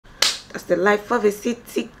That's the life of a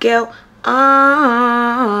city girl.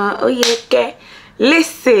 Oh yeah, okay.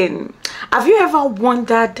 Listen, have you ever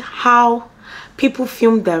wondered how people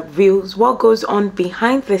film their reels? What goes on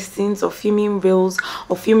behind the scenes of filming reels,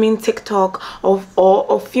 or filming TikTok, or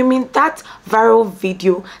filming that viral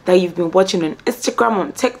video that you've been watching on Instagram,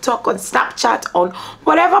 on TikTok, on Snapchat, on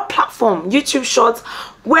whatever platform, YouTube Shorts,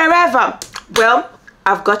 wherever? Well,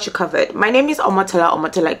 I've got you covered. My name is Omotola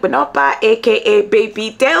Igbenoba, aka Baby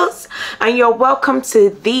Dales, and you're welcome to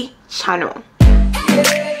the channel.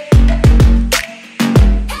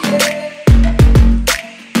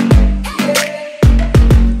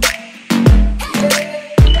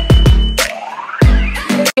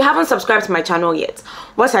 If you haven't subscribed to my channel yet,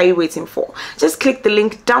 what are you waiting for? Just click the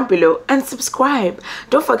link down below and subscribe.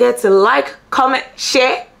 Don't forget to like, comment,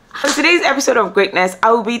 share. On today's episode of Greatness,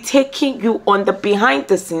 I will be taking you on the behind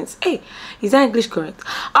the scenes. Hey, is that English correct?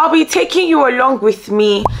 I'll be taking you along with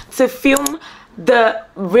me to film the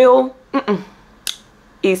real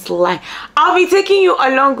I'll be taking you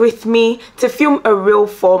along with me to film a reel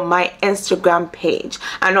for my Instagram page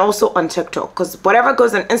and also on TikTok, because whatever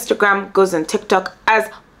goes on Instagram goes on TikTok as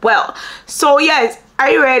well. So yes,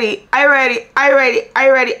 are you ready? Are you ready? Are you ready? Are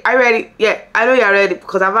you ready? Are you ready? Yeah, I know you're ready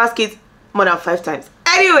because I've asked it more than 5 times.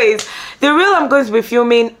 Anyways, the reel I'm going to be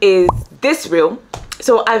filming is this reel.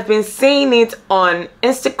 So I've been saying it on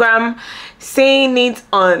Instagram, saying it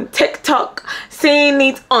on TikTok, saying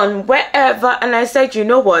it on wherever, and I said, you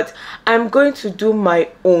know what, I'm going to do my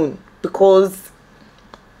own, because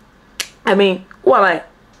I mean, who am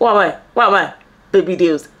I? Baby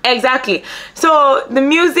Deals. Exactly. So the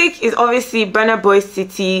music is obviously Burna Boy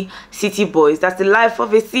City Boys. That's the life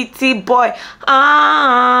of a city boy.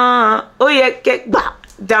 Oh yeah, get back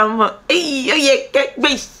down. Oh yeah, get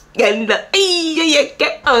bass.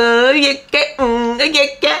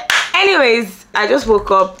 Anyways, I just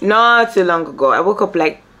woke up not too long ago. I woke up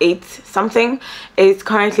like 8 something. It's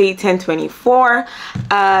currently 10:24.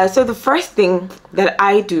 So the first thing that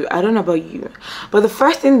I do, I don't know about you, but the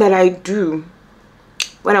first thing that I do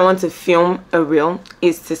when I want to film a reel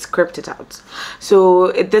is to script it out.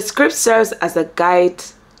 So the script serves as a guide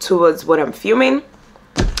towards what I'm filming.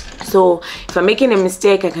 So if I'm making a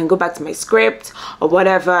mistake, I can go back to my script or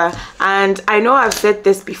whatever. And I know I've said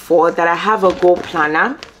this before, that I have a goal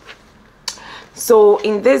planner. So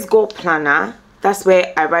in this goal planner, that's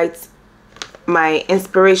where I write my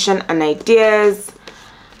inspiration and ideas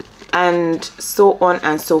and so on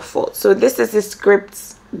and so forth. So this is the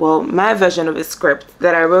script, well, my version of the script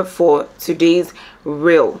that I wrote for today's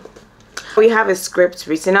reel. We have a script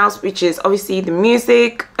written out, which is obviously the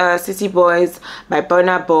music, City Boys by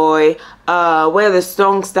Burna Boy, where the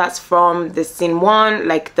song starts from, the scene 1,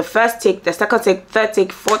 like the first take, the second take, third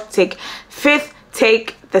take, fourth take, fifth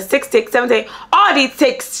take, the sixth take, seventh take, all the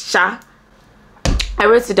takes, I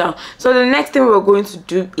wrote it down. So the next thing we're going to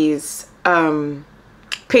do is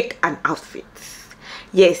pick an outfit.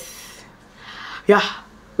 Yes, yeah,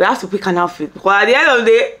 we have to pick an outfit, because at the end of the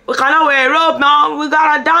day, we cannot wear a robe now. We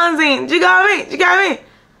gotta dancing. Do you get me? Do you get me?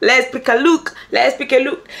 Let's pick a look. Let's pick a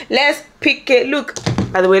look. Let's pick a look.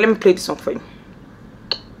 By the way, let me play this song for you.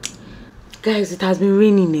 Guys, it has been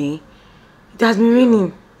raining, eh? It has been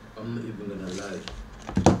raining. I'm not even gonna lie.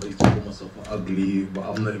 I used to call myself ugly, but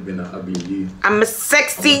I'm not even an ugly you. I'm a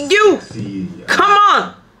sexy you. Yeah. Come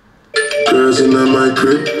on. Girls in my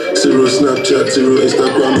crib, 0 Snapchat, 0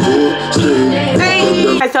 Instagram, 4 stream.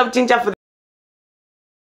 Hey, myself ginger for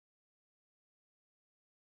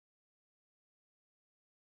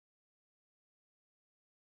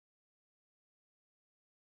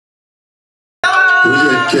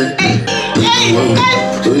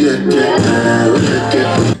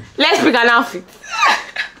let's pick an outfit.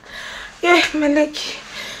 Yeah, my leg.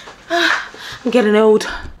 I'm getting old.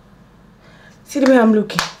 See the way I'm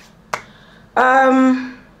looking.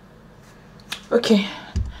 Okay,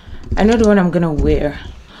 I know the one I'm gonna wear.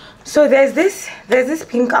 So there's this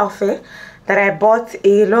pink outfit that I bought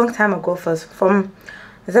a long time ago from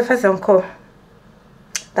Zephyr & Co.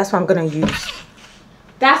 That's what I'm gonna use.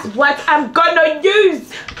 That's what I'm gonna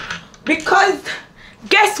use, because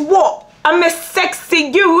guess what, I'm a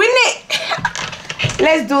sexy you, innit?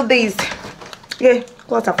 Let's do this. Yeah,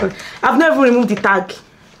 what happened? I've never removed the tag.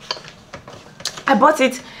 I bought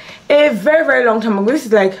it a very long time ago. This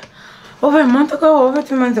is like over a month ago, over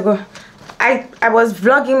 2 months ago. I was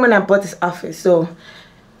vlogging when I bought this outfit, so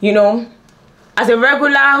you know, as a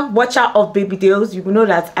regular watcher of Baby Deals, you will know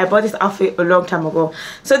that I bought this outfit a long time ago.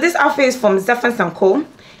 So this outfit is from Zephyr & Co.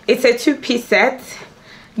 It's a 2-piece set.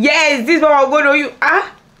 Yes, this is what I'm going to use.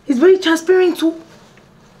 It's very transparent too.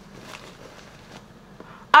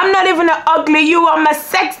 I'm not even an ugly you, I'm a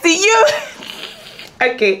sexy you. you.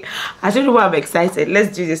 Okay, I don't know why I'm excited.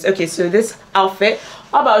 Let's do this. Okay, so this outfit.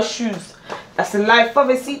 How about shoes? That's the life of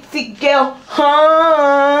a city girl.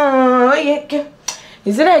 Oh, yeah, girl.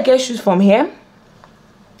 Is it I get shoes from here,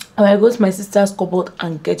 or I go to my sister's cupboard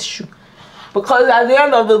and get shoe? Because at the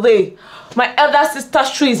end of the day, my elder sister's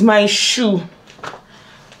shoe is my shoe.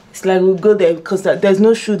 It's like we'll go there because there's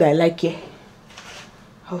no shoe that I like here.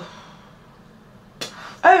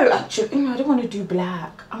 Oh, actually, I don't want to do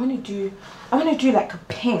black. I want to do like a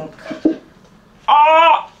pink.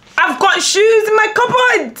 Oh, I've got shoes in my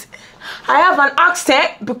cupboard. I have an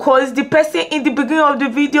accent because the person in the beginning of the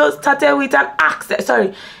video started with an accent.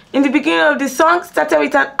 Sorry, in the beginning of the song started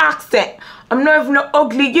with an accent. I'm not even an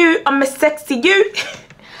ugly you, I'm a sexy you.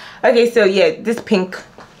 Okay, so yeah, this pink.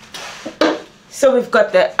 So we've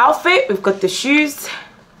got the outfit, we've got the shoes.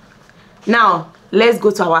 Now let's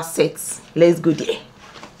go to our sets. Let's go there.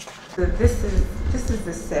 So this is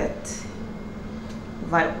the set.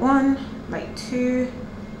 Light 1, light 2,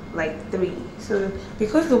 light 3. So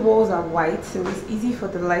because the walls are white, so it's easy for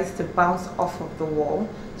the lights to bounce off of the wall.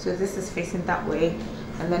 So this is facing that way,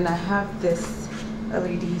 and then I have this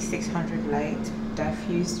LED 600 light that I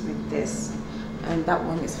fused with this, and that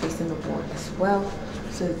one is facing the wall as well.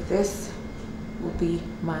 So this will be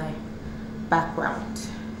my background.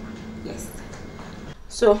 Yes,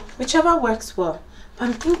 so whichever works well, but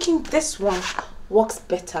I'm thinking this one works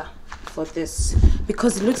better for this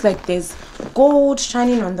because it looks like there's gold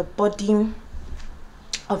shining on the body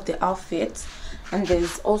of the outfit, and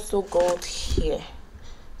there's also gold here.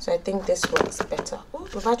 So I think this works better. Oh,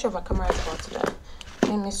 the battery of my camera is about to die.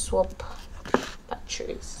 Let me swap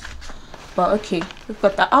batteries. But okay, we've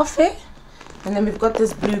got the outfit, and then we've got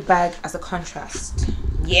this blue bag as a contrast.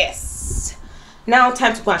 Yes, now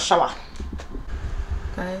time to go and shower.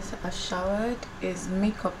 Guys, I've showered. It's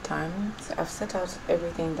makeup time. So I've set out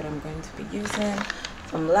everything that I'm going to be using,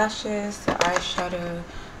 from lashes to eyeshadow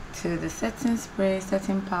to the setting spray,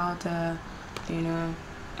 setting powder, you know,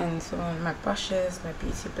 and so on, my brushes, my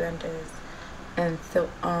beauty blenders, and so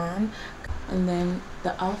on. And then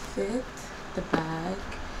the outfit, the bag,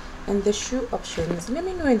 and the shoe options. Let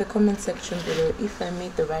me know in the comment section below if I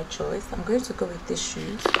made the right choice. I'm going to go with these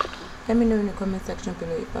shoes. Let me know in the comment section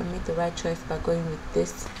below if I made the right choice by going with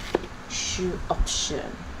this shoe option.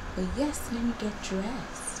 But yes, let me get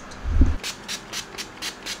dressed.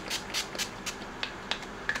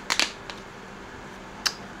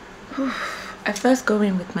 I first go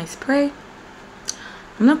in with my spray.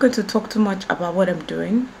 I'm not going to talk too much about what I'm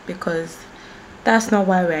doing because that's not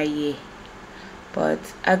why we're here. But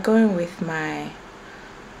I go in with my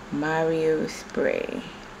Mario spray.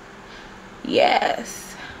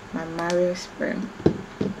 Yes, my Mario spray.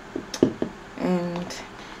 And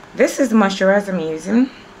this is the moisturizer I'm using.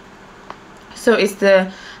 So it's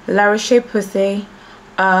the La Roche-Posay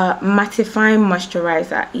mattifying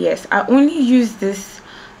moisturizer. Yes, I only use this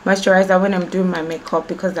moisturizer when I'm doing my makeup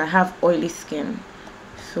because I have oily skin.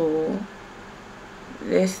 So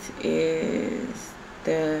this is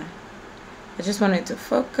the, I just wanted to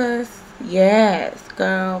focus. Yes,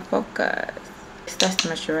 girl, focus. That's the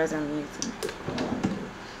moisturizer I'm using.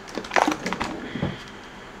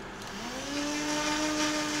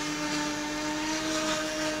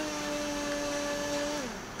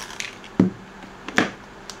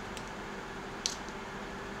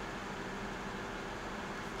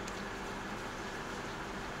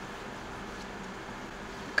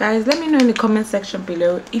 Guys, let me know in the comment section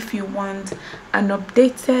below if you want an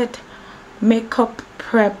updated makeup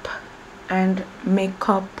prep and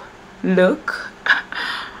makeup look.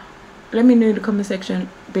 Let me know in the comment section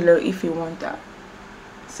below if you want that,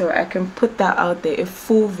 so I can put that out there, a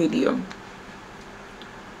full video.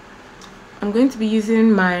 I'm going to be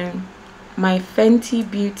using my Fenty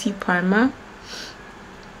Beauty primer.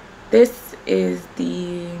 This is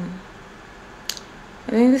the,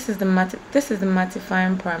 I think this is the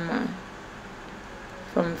mattifying primer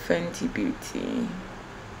from Fenty Beauty.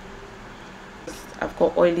 I've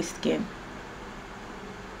got oily skin.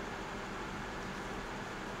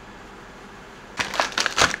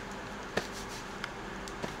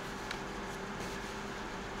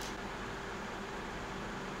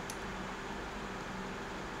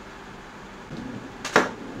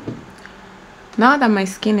 Now that my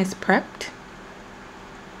skin is prepped,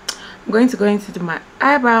 I'm going to go into my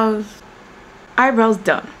eyebrows. Eyebrows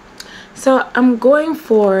done. So I'm going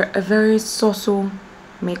for a very subtle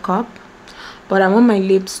makeup, but I want my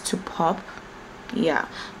lips to pop. Yeah,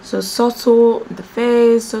 so subtle on the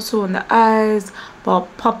face, subtle on the eyes, but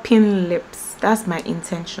popping lips. That's my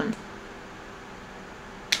intention.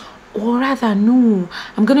 or rather no,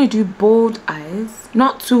 I'm gonna do bold eyes,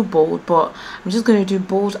 not too bold, but I'm just gonna do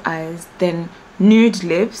bold eyes, then nude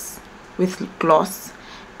lips with gloss,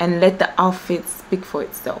 and let the outfit speak for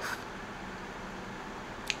itself.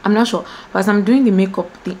 I'm not sure, but as I'm doing the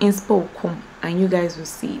makeup, the inspo will come and you guys will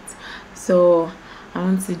see it. So I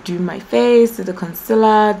want to do my face, do the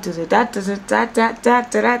concealer, do the da da da da da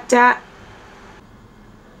da da da.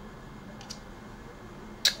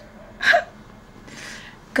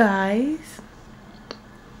 Guys,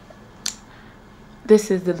 this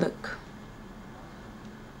is the look.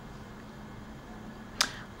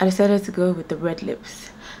 I decided to go with the red lips,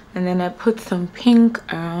 and then I put some pink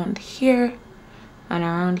around here and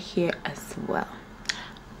around here as well.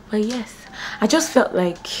 But yes, I just felt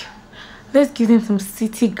like let's give them some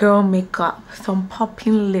city girl makeup, some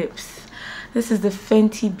popping lips. This is the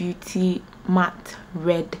Fenty Beauty matte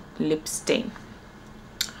red lip stain.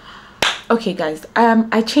 Okay guys,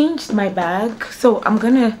 I changed my bag, so I'm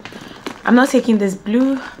not taking this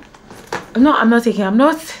blue. I'm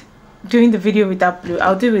not doing the video with that blue.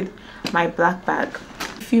 I'll do it with my black bag.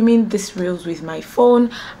 Filming this reels with my phone.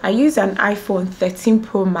 I use an iPhone 13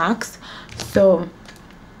 Pro Max, so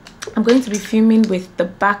I'm going to be filming with the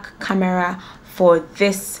back camera for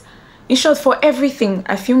this. In short, for everything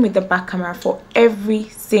I film with the back camera, for every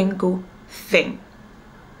single thing.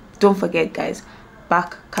 Don't forget guys,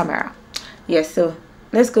 back camera. Yes, so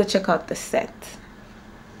let's go check out the set.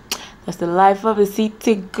 That's the life of a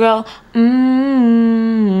city girl.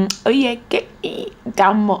 Oh yeah, get it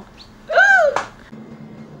down more.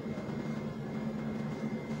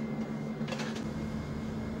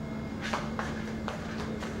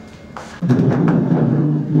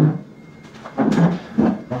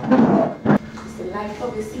 It's the life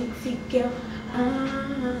of a city girl.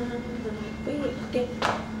 Oh yeah, get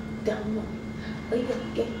down more. Oh yeah,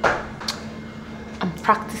 get. I'm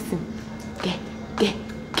practicing. Get.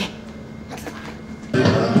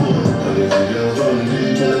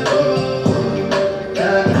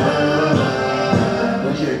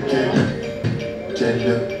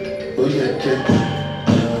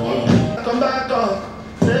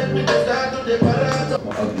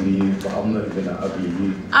 Ugly, but I'm not even that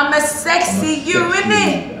ugly. I'm a sexy, you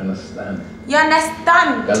innit? You understand? You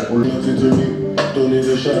understand? Nothing to me, don't need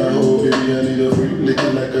a shower, oh baby, I need a freak,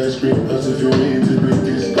 licking like ice cream, as if you mean to be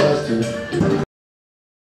disgusting.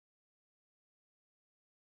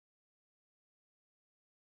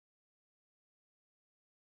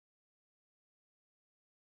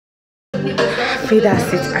 I feel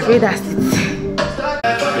that's it.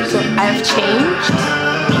 So I've changed.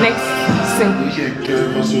 Next sing. I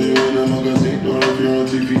saw you in a magazine, or if you're on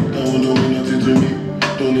TV, that one don't mean nothing to me.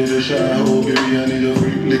 Don't need a shower, oh baby, I need a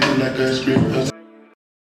freak, licking like ice cream, as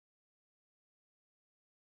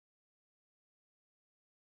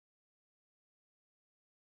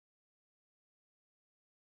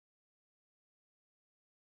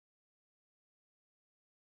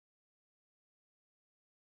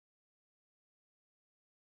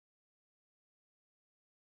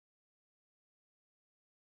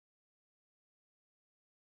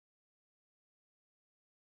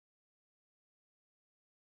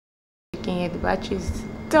The battery's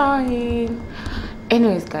dying.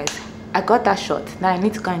 Anyways guys, I got that shot. Now I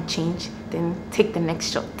need to go and change, then take the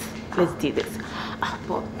next shot. Let's do this.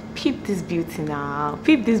 But peep this beauty now.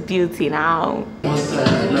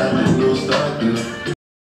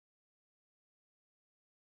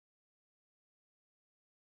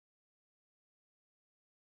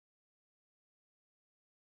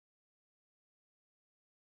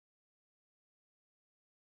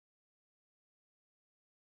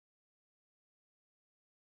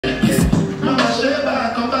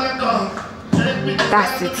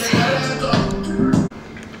 That's it.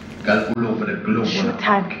 Girl all over the globe. Shoot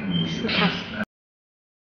time.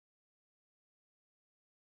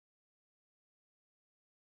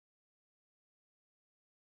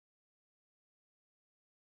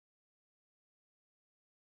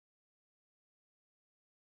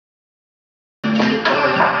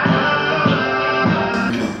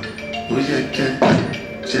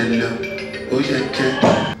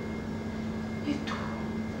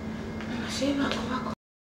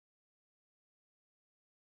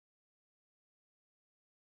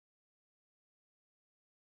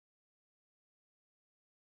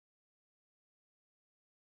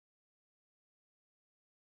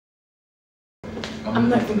 I'm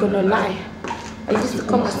not even gonna lie. I used to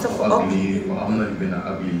call myself ugly, but I'm not even that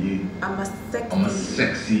ugly. I'm a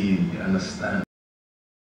sexy, you understand?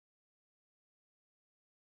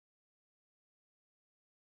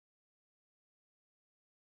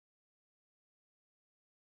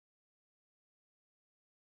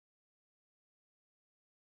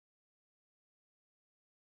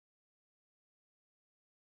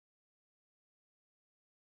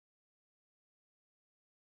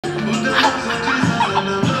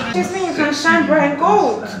 Just mean you can shine bright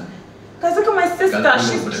gold. Guys, look at my sister.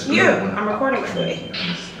 She's cute. I'm recording today.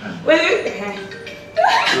 Wait.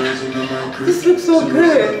 This looks so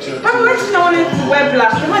good. I'm actually not wanting to wear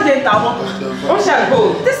black. Where shall I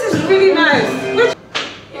go? This is really nice.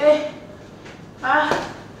 Yeah.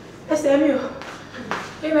 SMU.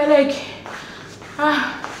 Hey, my leg.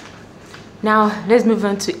 Now let's move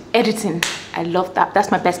on to editing. I love that.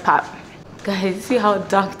 That's my best part. Guys, see how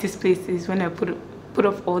dark this place is when I put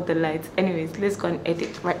off all the lights. Anyways, let's go and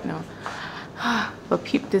edit right now. But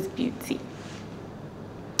peep this beauty.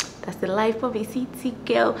 That's the life of a city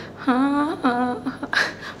girl.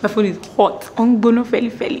 My phone is hot.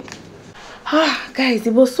 Guys,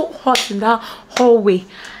 it was so hot in that hallway.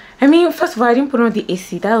 I mean, first of all, I didn't put on the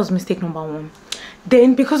AC. That was mistake number one.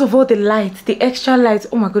 Then because of all the lights, the extra lights,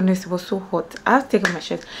 oh my goodness, it was so hot. I have to take off my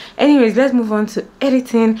shirt. Anyways, let's move on to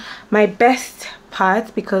editing. My best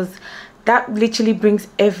part, because that literally brings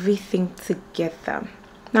everything together.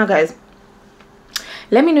 Now guys,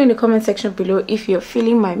 let me know in the comment section below if you're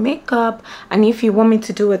feeling my makeup, and if you want me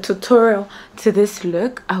to do a tutorial to this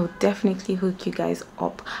look, I will definitely hook you guys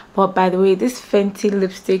up. But by the way, this Fenty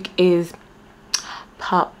lipstick is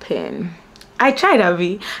popping. I tried,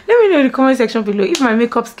 Abby. Let me know in the comment section below if my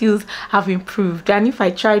makeup skills have improved and if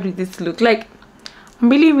I tried with this look. Like, I'm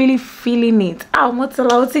really feeling it.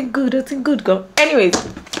 Omotola, what's it good, girl. Anyways,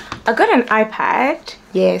 I got an iPad.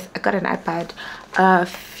 Yes, I got an iPad a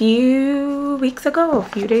few weeks ago, a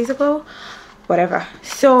few days ago, whatever.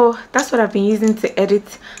 So that's what I've been using to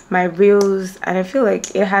edit my reels, and I feel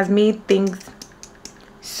like it has made things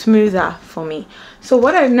smoother for me. So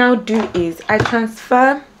what I now do is I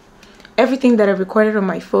transfer everything that I recorded on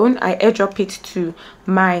my phone. I airdrop it to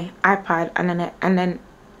my iPad, and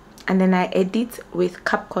then I edit with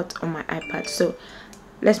Capcut on my iPad. So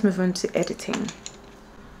let's move on to editing.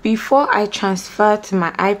 Before I transfer to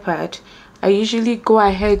my iPad, I usually go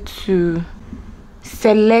ahead to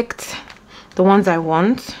select the ones I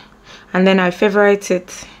want, and then I favorite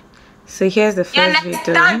it. So here's the first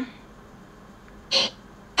video.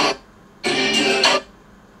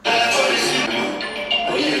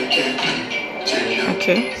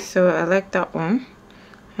 Okay, so I like that one,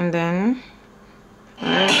 and then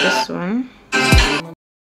I like this one.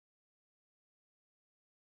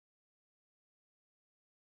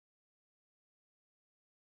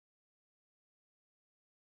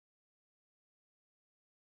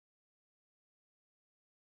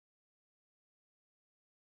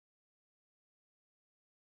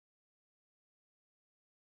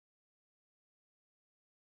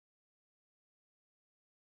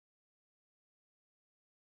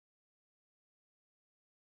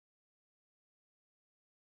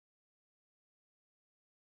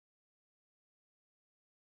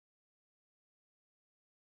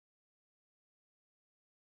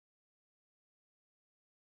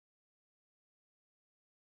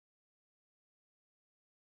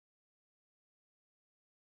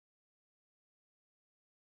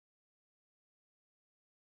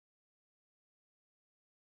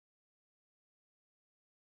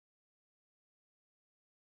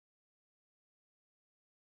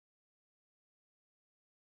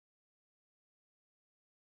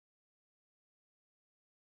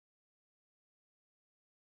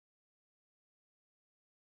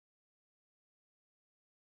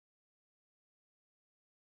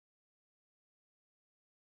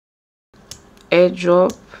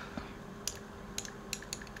 Airdrop.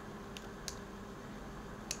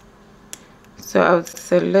 So I would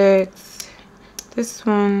select this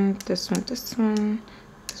one, this one, this one,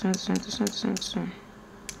 this one, this one, this one, this one,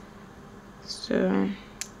 this one.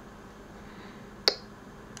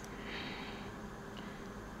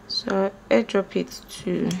 So I airdrop it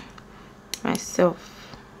to myself.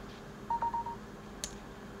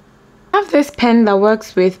 I have this pen that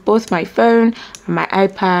works with both my phone and my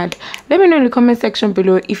iPad. Let me know in the comment section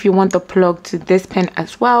below if you want the plug to this pen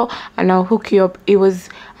as well, and I'll hook you up. It was,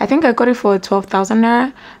 I think I got it for 12,000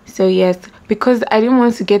 naira. So yes, because I didn't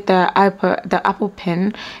want to get the Apple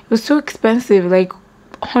pen. It was so expensive, like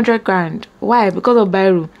 100 grand. Why? Because of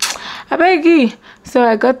Bairu. I beg you. So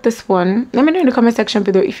I got this one. Let me know in the comment section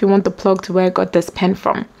below if you want the plug to where I got this pen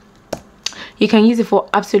from. You can use it for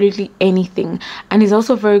absolutely anything, and it's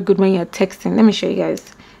also very good when you're texting. Let me show you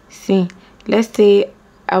guys. See, let's say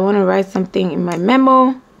I want to write something in my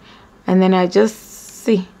memo, and then I just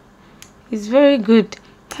see. It's very good.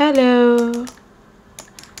 Hello,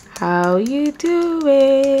 how you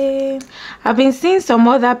doing? I've been seeing some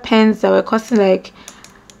other pens that were costing like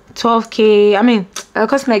 12k. I mean, it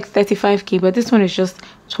cost like 35k, but this one is just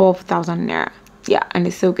 12,000 naira. Yeah, and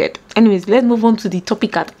it's so good. Anyways, let's move on to the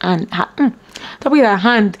topic at hand. Topic at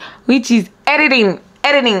hand, which is editing.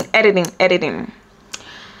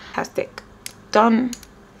 Fantastic. Done.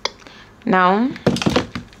 Now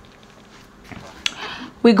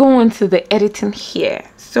we go on to the editing here.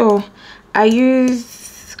 So I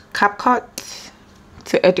use Capcut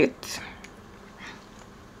to edit.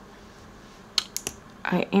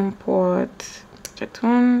 I import project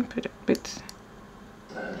 1, project bit.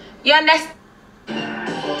 You understand?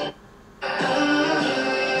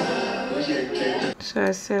 So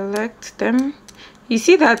I select them. You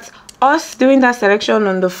see that us doing that selection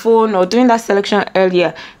on the phone or doing that selection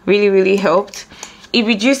earlier really helped. It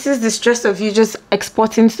reduces the stress of you just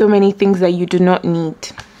exporting so many things that you do not need.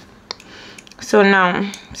 So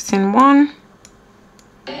now scene 1.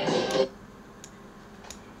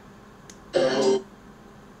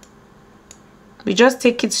 We just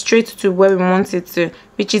take it straight to where we want it to,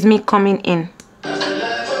 which is me coming in.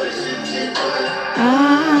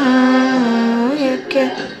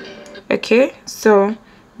 Okay, so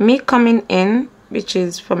me coming in, which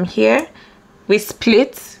is from here, we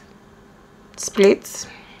split,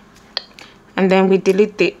 and then we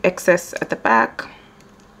delete the excess at the back.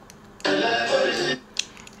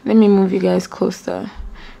 Let me move you guys closer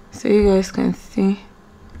so you guys can see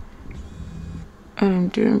what I'm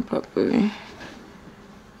doing properly.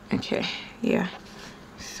 Okay, yeah,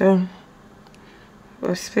 so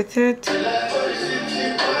we'll split it.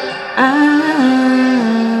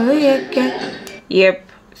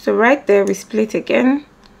 Yep, so right there we split again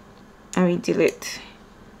and we delete.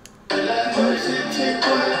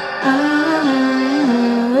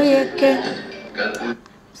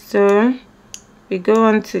 So we go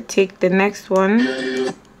on to take the next one,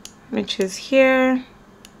 which is here.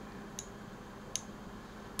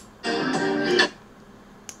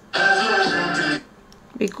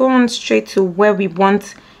 We go on straight to where we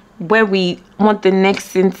want the next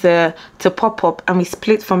thing to pop up, and we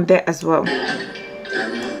split from there as well.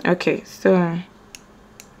 Okay, so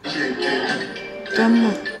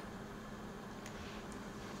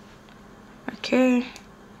okay.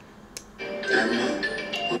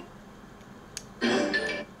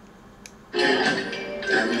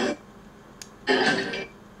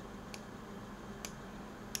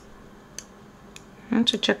 I want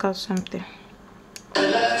to check out something.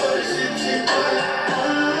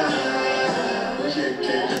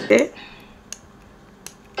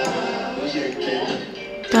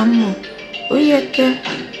 Okay.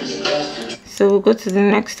 So we'll go to the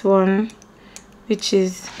next one, which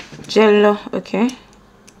is Jello. Okay.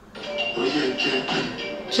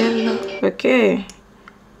 Jello. Okay.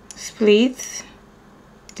 Split.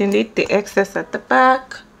 Delete the excess at the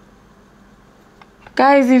back.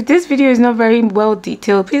 Guys, if this video is not very well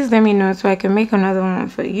detailed, please let me know so I can make another one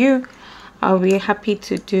for you. I'll be happy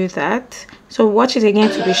to do that. So watch it again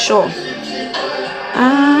to be sure.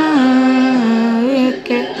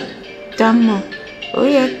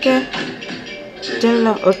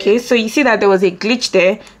 Okay, so you see that there was a glitch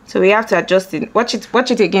there, so we have to adjust it. Watch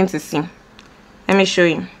it again to see. Let me show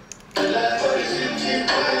you.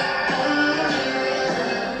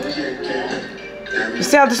 You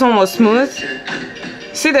see how this one was smooth?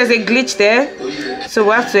 See, there's a glitch there, so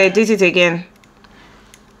we have to edit it again.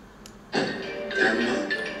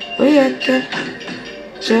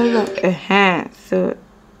 So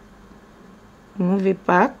move it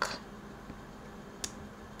back.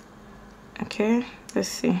 Okay, let's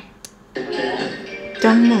see.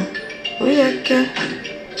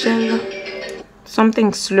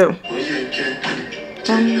 Something slow.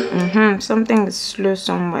 Something is slow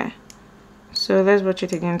somewhere. So let's watch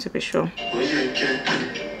it again to be sure.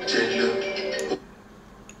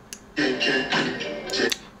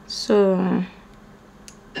 So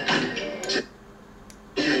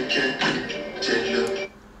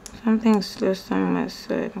something slow somewhere,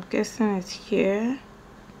 so I'm guessing it's here.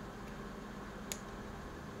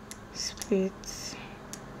 Split.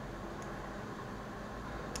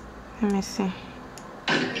 Let me see.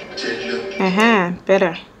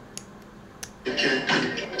 Better.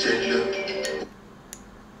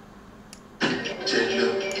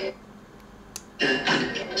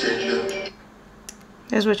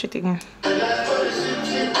 Let's watch it again.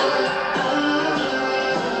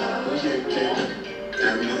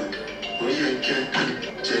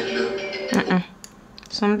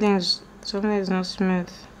 Something is not smooth.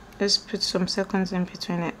 Let's put some seconds in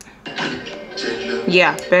between it.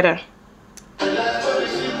 Yeah, better.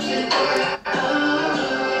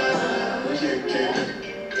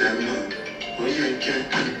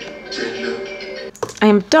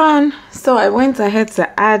 I'm done. So I went ahead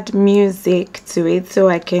to add music to it so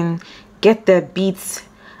I can get the beats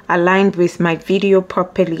aligned with my video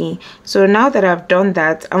properly. So now that I've done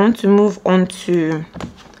that, I want to move on to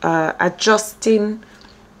adjusting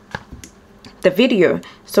the video.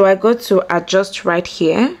 So I go to adjust right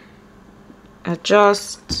here,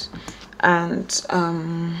 adjust, and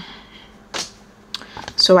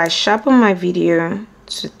so I sharpen my video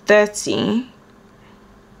to 30,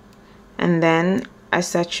 and then I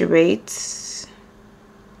saturate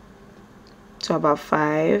to about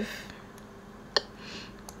 5.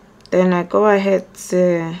 Then I go ahead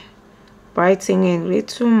to brighten a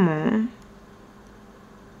little more.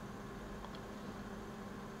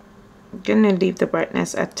 I'm gonna leave the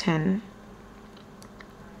brightness at 10.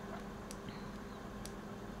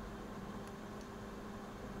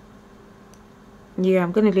 Yeah,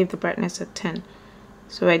 I'm gonna leave the brightness at 10.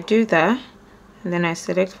 So I do that, and then I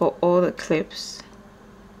select for all the clips.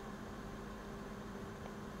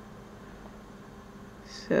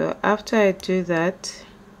 So after I do that,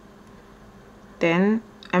 then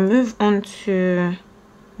I move on to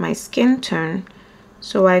my skin tone.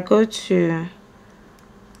 So I go to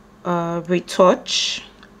retouch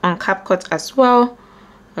on Capcut as well.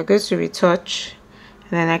 I go to retouch,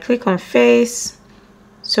 and then I click on face.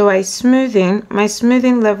 So I smoothing, my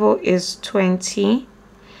smoothing level is 20.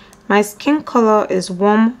 My skin color is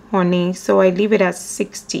warm honey, so I leave it at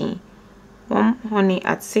 60. Warm honey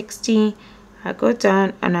at 60. I go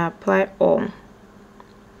down and I apply all.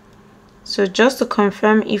 So just to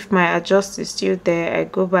confirm if my adjust is still there, I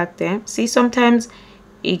go back there. See, sometimes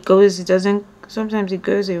it goes, it doesn't, sometimes it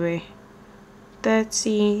goes away.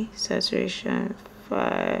 30, saturation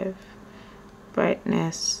 5,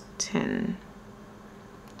 brightness 10.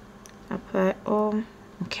 Apply all.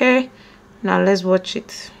 Okay, now let's watch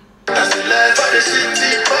it.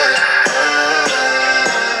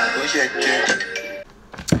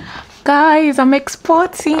 Guys, I'm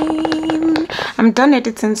exporting. I'm done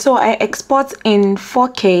editing. So I export in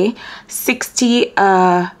 4K 60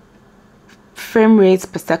 frame rates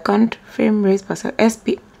per second.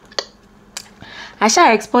 SP. I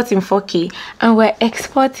shall export in 4K, and we're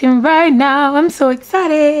exporting right now. I'm so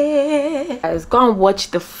excited. Guys, go and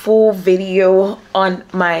watch the full video on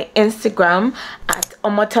my Instagram at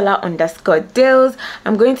Omotola_deals.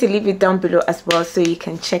 I'm going to leave it down below as well, so you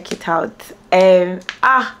can check it out.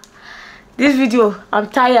 This video, I'm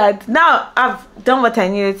tired now. I've done what I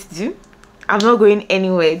needed to do. I'm not going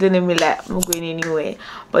anywhere. Don't let me lie, I'm not going anywhere.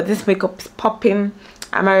 But this makeup is popping.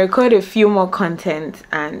 I might record a few more content,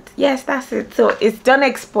 and yes, that's it. So it's done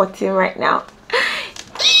exporting right now.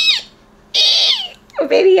 My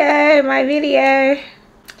video.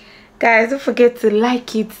 Guys, don't forget to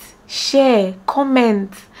like it, share,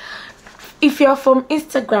 comment. If you're from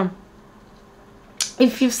Instagram,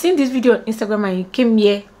 if you've seen this video on Instagram and you came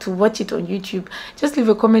here to watch it on YouTube, just leave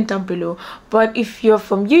a comment down below. But if you're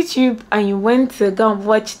from YouTube and you went to go and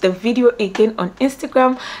watch the video again on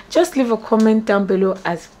Instagram, just leave a comment down below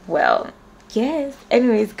as well. Yes,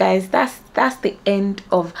 anyways guys, that's the end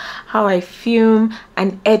of how I film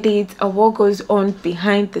and edit and what goes on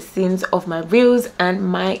behind the scenes of my reels and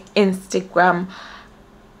my Instagram,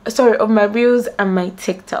 sorry, of my reels and my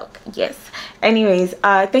TikTok. Yes, anyways,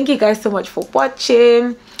 thank you guys so much for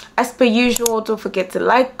watching. As per usual, don't forget to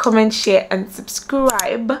like, comment, share and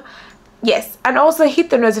subscribe. Yes, and also hit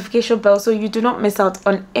the notification bell so you do not miss out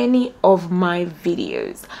on any of my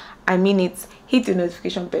videos. I mean it, hit the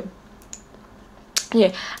notification bell.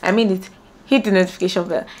 Yeah, I mean it, hit the notification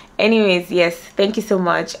bell. Anyways, yes, thank you so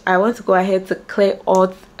much. I want to go ahead to clear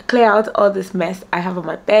out all this mess I have on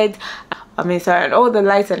my bed. I mean, sorry, and all the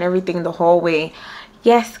lights and everything in the hallway.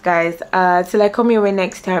 Yes guys, till I come your way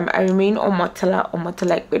next time, I remain Omotola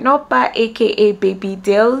Igbenoba, aka Baby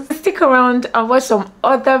Deals. Stick around and watch some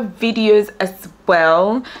other videos as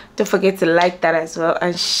well. Don't forget to like that as well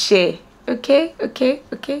and share. Okay,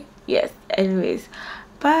 yes, anyways,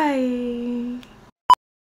 bye.